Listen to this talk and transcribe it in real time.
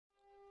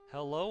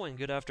Hello and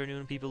good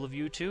afternoon, people of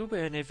YouTube,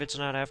 and if it's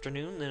not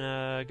afternoon,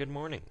 then good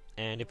morning.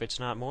 And if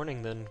it's not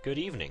morning, then good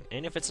evening.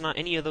 And if it's not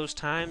any of those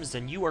times,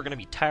 then you are going to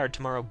be tired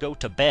tomorrow. Go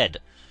to bed.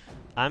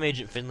 I'm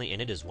Agent Finley,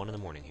 and it is 1 in the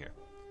morning here.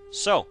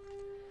 So,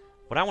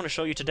 what I want to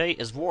show you today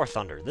is War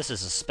Thunder. This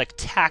is a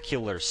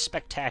spectacular,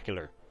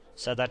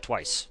 said that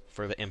twice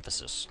for the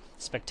emphasis.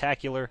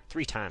 Spectacular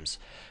 3 times.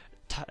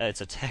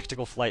 It's a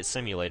tactical flight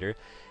simulator.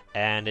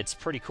 And it's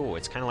pretty cool.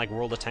 It's kind of like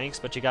World of Tanks,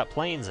 but you got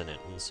planes in it,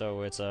 and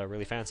so it's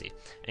really fancy.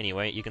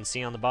 Anyway, you can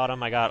see on the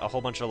bottom I got a whole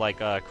bunch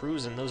of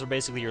crews, and those are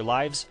basically your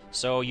lives.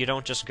 So you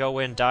don't just go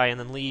in, die, and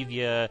then leave.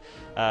 You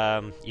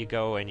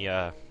go and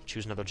you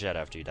choose another jet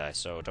after you die.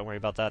 So don't worry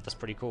about that. That's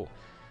pretty cool.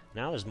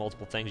 Now there's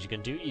multiple things you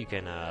can do. You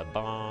can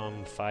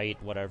bomb, fight,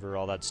 whatever,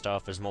 all that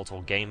stuff. There's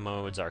multiple game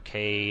modes,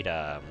 arcade.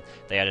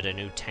 They added a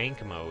new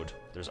tank mode.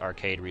 There's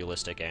arcade,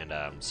 realistic, and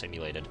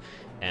simulated.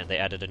 And they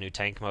added a new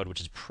tank mode,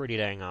 which is pretty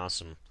dang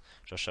awesome.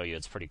 I'll show you,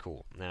 it's pretty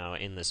cool. Now,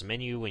 in this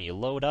menu, when you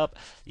load up,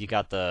 you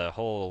got the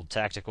whole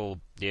tactical,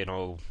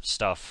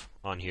 stuff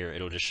on here.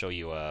 It'll just show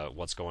you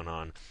what's going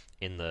on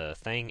in the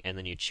thing, and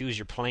then you choose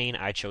your plane.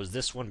 I chose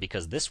this one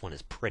because this one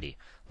is pretty.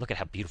 Look at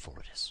how beautiful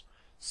it is.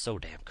 So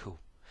damn cool.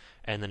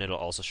 And then it'll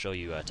also show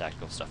you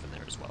tactical stuff in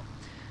there as well.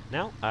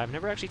 Now, I've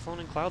never actually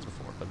flown in clouds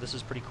before, but this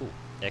is pretty cool.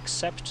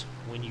 Except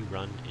when you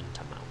run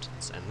into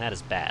mountains, and that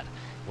is bad.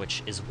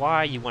 Which is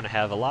why you want to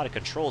have a lot of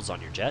controls on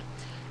your jet.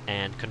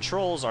 And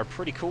controls are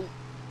pretty cool.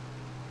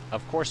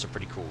 Of course they're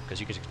pretty cool,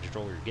 because you get to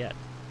control your jet.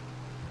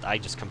 I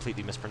just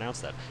completely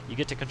mispronounced that. You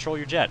get to control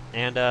your jet,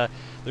 and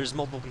there's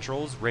multiple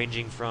controls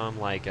ranging from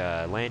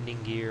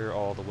landing gear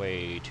all the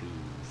way to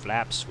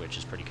flaps, which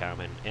is pretty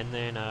common, and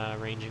then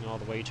ranging all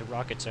the way to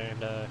rockets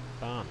and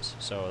bombs.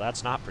 So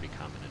that's not pretty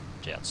common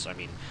in jets. I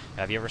mean,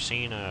 have you ever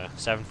seen a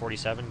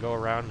 747 go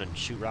around and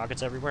shoot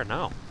rockets everywhere?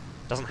 No,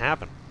 it doesn't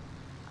happen.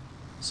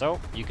 So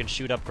you can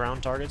shoot up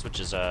ground targets, which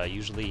is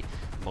usually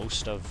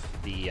most of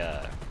the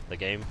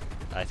game,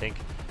 I think.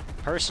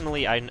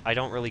 Personally, I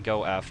don't really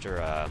go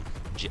after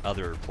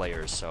other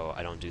players, so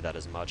I don't do that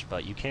as much,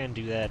 but you can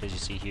do that, as you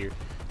see here.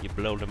 You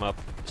blow them up,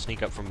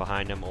 sneak up from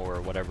behind them, or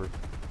whatever.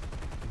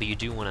 But you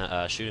do want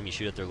to shoot them. You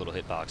shoot at their little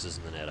hitboxes,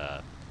 and then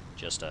it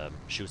just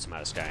shoots them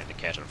out of the sky, and they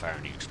catch on fire,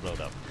 and you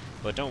explode up.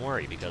 But don't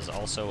worry, because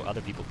also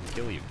other people can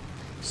kill you.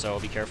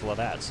 So be careful of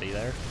that. See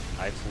there?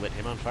 I've lit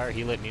him on fire,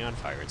 he lit me on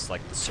fire. It's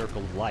like the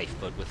circle of life,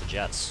 but with the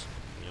jets.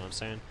 You know what I'm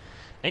saying?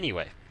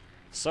 Anyway.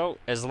 So,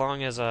 as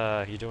long as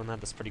you're doing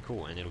that, that's pretty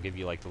cool, and it'll give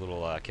you like the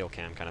little kill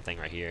cam kind of thing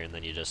right here, and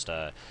then you just,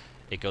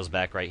 it goes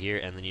back right here,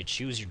 and then you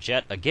choose your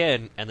jet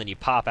again, and then you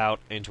pop out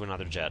into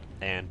another jet,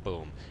 and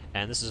boom.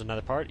 And this is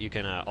another part, you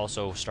can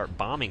also start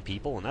bombing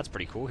people, and that's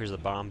pretty cool. Here's the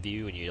bomb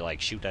view, and you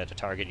shoot at the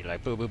target, and you're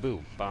like, boo, boo,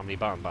 boo, bomb-y,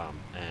 bomb, bomb,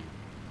 and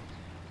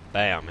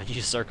bam, and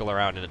you circle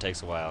around, and it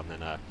takes a while, and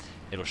then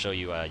it'll show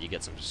you, you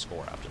get some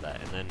score after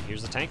that. And then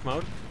here's the tank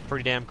mode.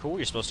 Pretty damn cool.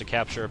 You're supposed to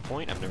capture a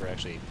point. I've never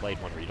actually played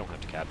one where you don't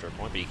have to capture a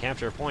point, but you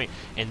capture a point,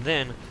 and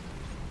then,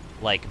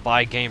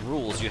 by game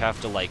rules, you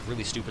have to,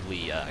 really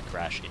stupidly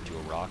crash into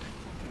a rock,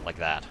 like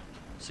that.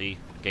 See?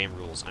 Game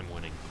rules, I'm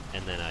winning.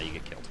 And then you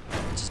get killed.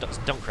 Just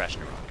don't crash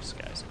into rocks,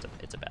 guys.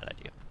 It's a bad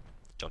idea.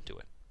 Don't do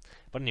it.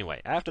 But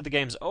anyway, after the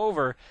game's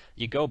over,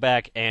 you go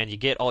back and you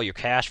get all your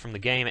cash from the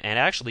game, and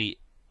actually,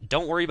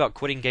 don't worry about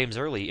quitting games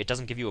early. It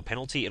doesn't give you a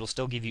penalty. It'll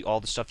still give you all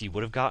the stuff you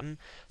would have gotten,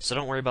 so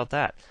don't worry about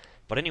that.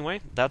 But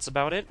anyway, that's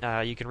about it.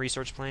 You can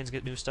research planes,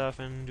 get new stuff,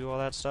 and do all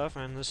that stuff,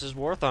 and this is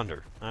War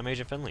Thunder. I'm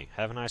Agent Finley.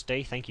 Have a nice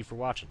day. Thank you for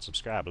watching.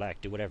 Subscribe, like,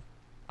 do whatever.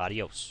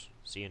 Adios.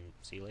 See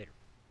you later.